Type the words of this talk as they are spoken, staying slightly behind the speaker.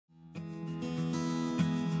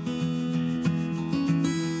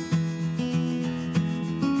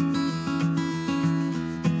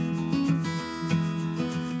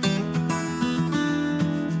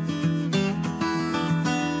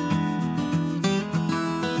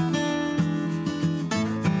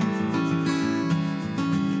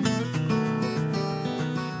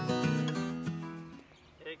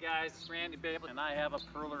Randy Bable, and I have a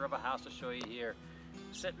pearler of a house to show you here.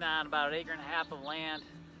 Sitting on about 1.5 acres of land,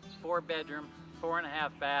 4-bedroom,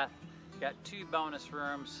 4.5 bath, got 2 bonus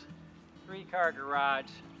rooms, 3-car garage,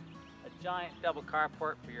 a giant double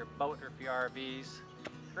carport for your boat or for your RVs,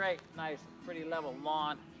 great, nice, pretty level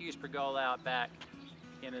lawn, huge pergola out back,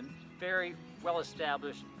 in a very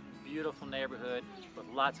well-established, beautiful neighborhood with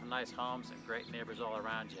lots of nice homes and great neighbors all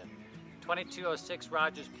around you. 2206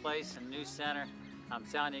 Rogers Place in New Center. I'm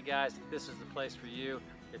telling you guys, this is the place for you.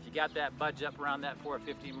 If you got that budget up around that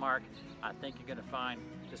 $450 mark, I think you're gonna find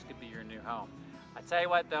this could be your new home. I tell you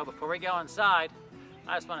what though, before we go inside,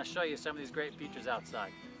 I just wanna show you some of these great features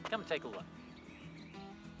outside. Come take a look.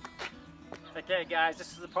 Okay guys,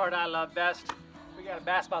 this is the part I love best. We got a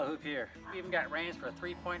basketball hoop here. We even got range for a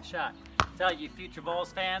 3-point shot. Tell you future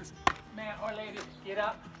Vols fans, man or lady, get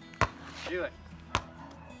up, do it.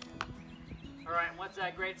 All right, and what's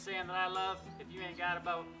that great saying that I love? If you ain't got a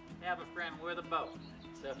boat, have a friend with a boat.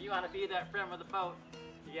 So if you want to be that friend with a boat,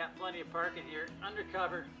 you got plenty of parking here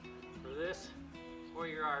undercover for this or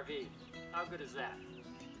your RV. How good is that?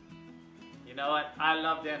 You know what? I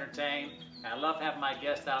love to entertain. I love having my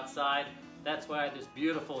guests outside. That's why this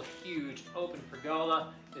beautiful, huge, open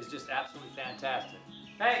pergola is just absolutely fantastic.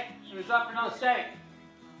 Hey, who's up for no steak?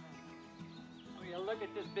 When you look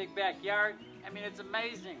at this big backyard, I mean, it's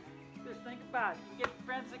amazing. Just think about it. You get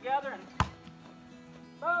friends together and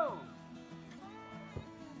boom.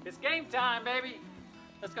 It's game time, baby.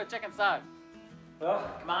 Let's go check inside. Well,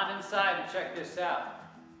 come on inside and check this out.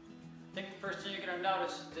 I think the first thing you're gonna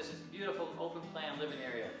notice, this is beautiful open plan living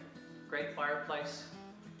area. Great fireplace,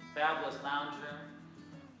 fabulous lounge room.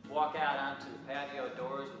 Walk out onto the patio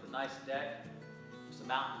doors with a nice deck, some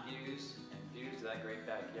mountain views and views of that great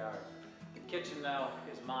backyard. The kitchen though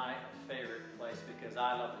is my favorite place because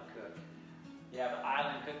I love to cook. You have an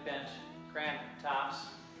island cook bench, granite tops,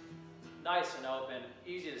 nice and open,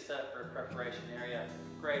 easy to set up for a preparation area,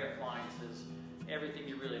 great appliances, everything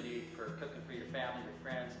you really need for cooking for your family, your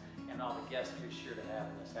friends, and all the guests you're sure to have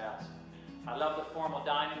in this house. I love the formal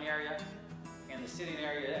dining area and the sitting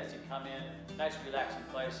area as you come in. Nice relaxing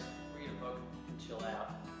place, read a book and chill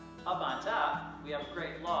out. Up on top, we have a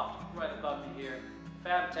great loft right above me here.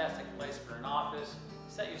 Fantastic place for an office.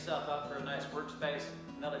 Set yourself up for a nice workspace,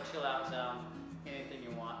 another chill out zone, anything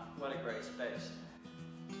you want. What a great space.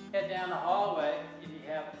 Head down the hallway and you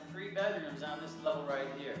have 3 bedrooms on this level right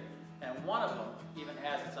here. And one of them even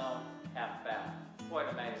has its own half bath. Quite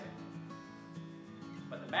amazing.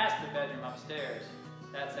 But the master bedroom upstairs,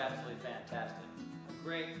 that's absolutely fantastic. A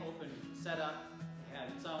great open setup. It has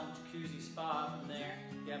its own jacuzzi spa up in there.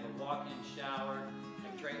 You have a walk-in shower, a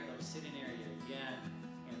great little sitting area again,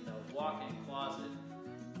 and the walk-in closet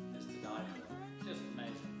is to die for. Just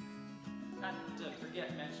amazing. Not to forget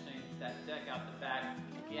mentioning that deck out the back.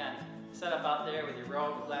 Again, set up out there with your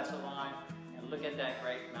robe, a glass of wine, and look at that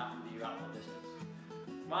great mountain view out in the distance.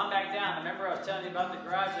 Come on back down. Remember I was telling you about the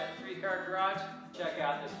garage, that 3-car garage? Check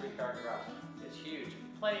out this 3-car garage. It's huge.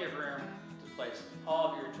 Plenty of room to place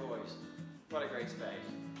all of your toys. What a great space.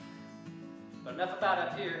 But enough about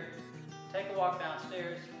up here. Take a walk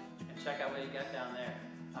downstairs and check out what you got down there.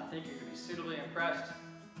 I think you're going to be suitably impressed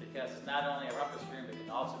because it's not only a rumpus room, but it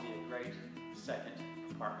can also be a great second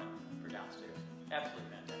apartment for downstairs. Absolutely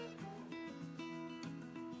fantastic.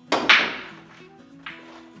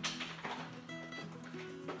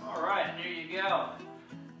 All right, here you go.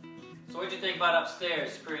 So what'd you think about upstairs?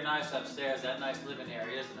 It's pretty nice upstairs, that nice living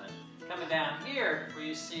area, isn't it? Coming down here, where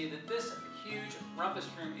you see that this huge rumpus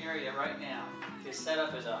room area right now is set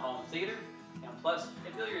up as a home theater and plus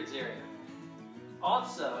a billiards area.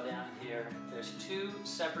 Also down here, there's 2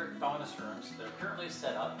 separate bonus rooms that are currently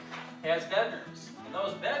set up as bedrooms. And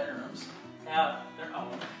those bedrooms have their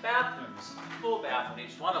own bathrooms, full bath in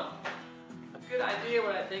each one of them. A good idea,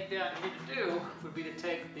 what I think down here to do, would be to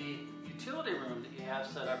take the utility room that you have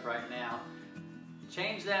set up right now,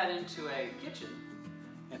 change that into a kitchen,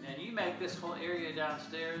 and then you make this whole area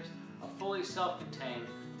downstairs a fully self-contained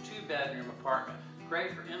 2-bedroom apartment.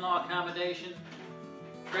 Great for in-law accommodation,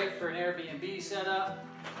 great for an Airbnb setup,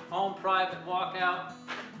 home private walkout,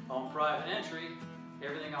 home private entry,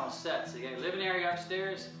 everything all set. So you got a living area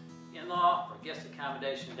upstairs, in-law or guest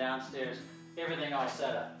accommodation downstairs, everything all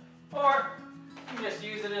set up. Or you can just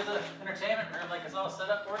use it as an entertainment room like it's all set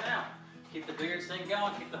up for now. Keep the billiards thing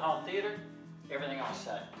going, keep the home theater, everything all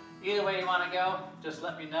set. Either way you want to go, just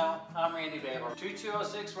let me know. I'm Randy Bable.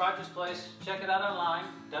 2206 Rogers Place. Check it out online,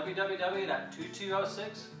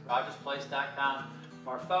 www.2206rogersplace.com.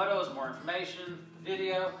 More photos, more information,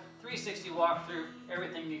 video, 360 walkthrough,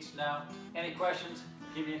 everything you need to know. Any questions,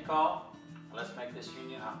 give me a call. Let's make this your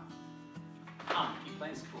new home. Come on, keep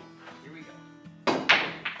playing school. Here we go.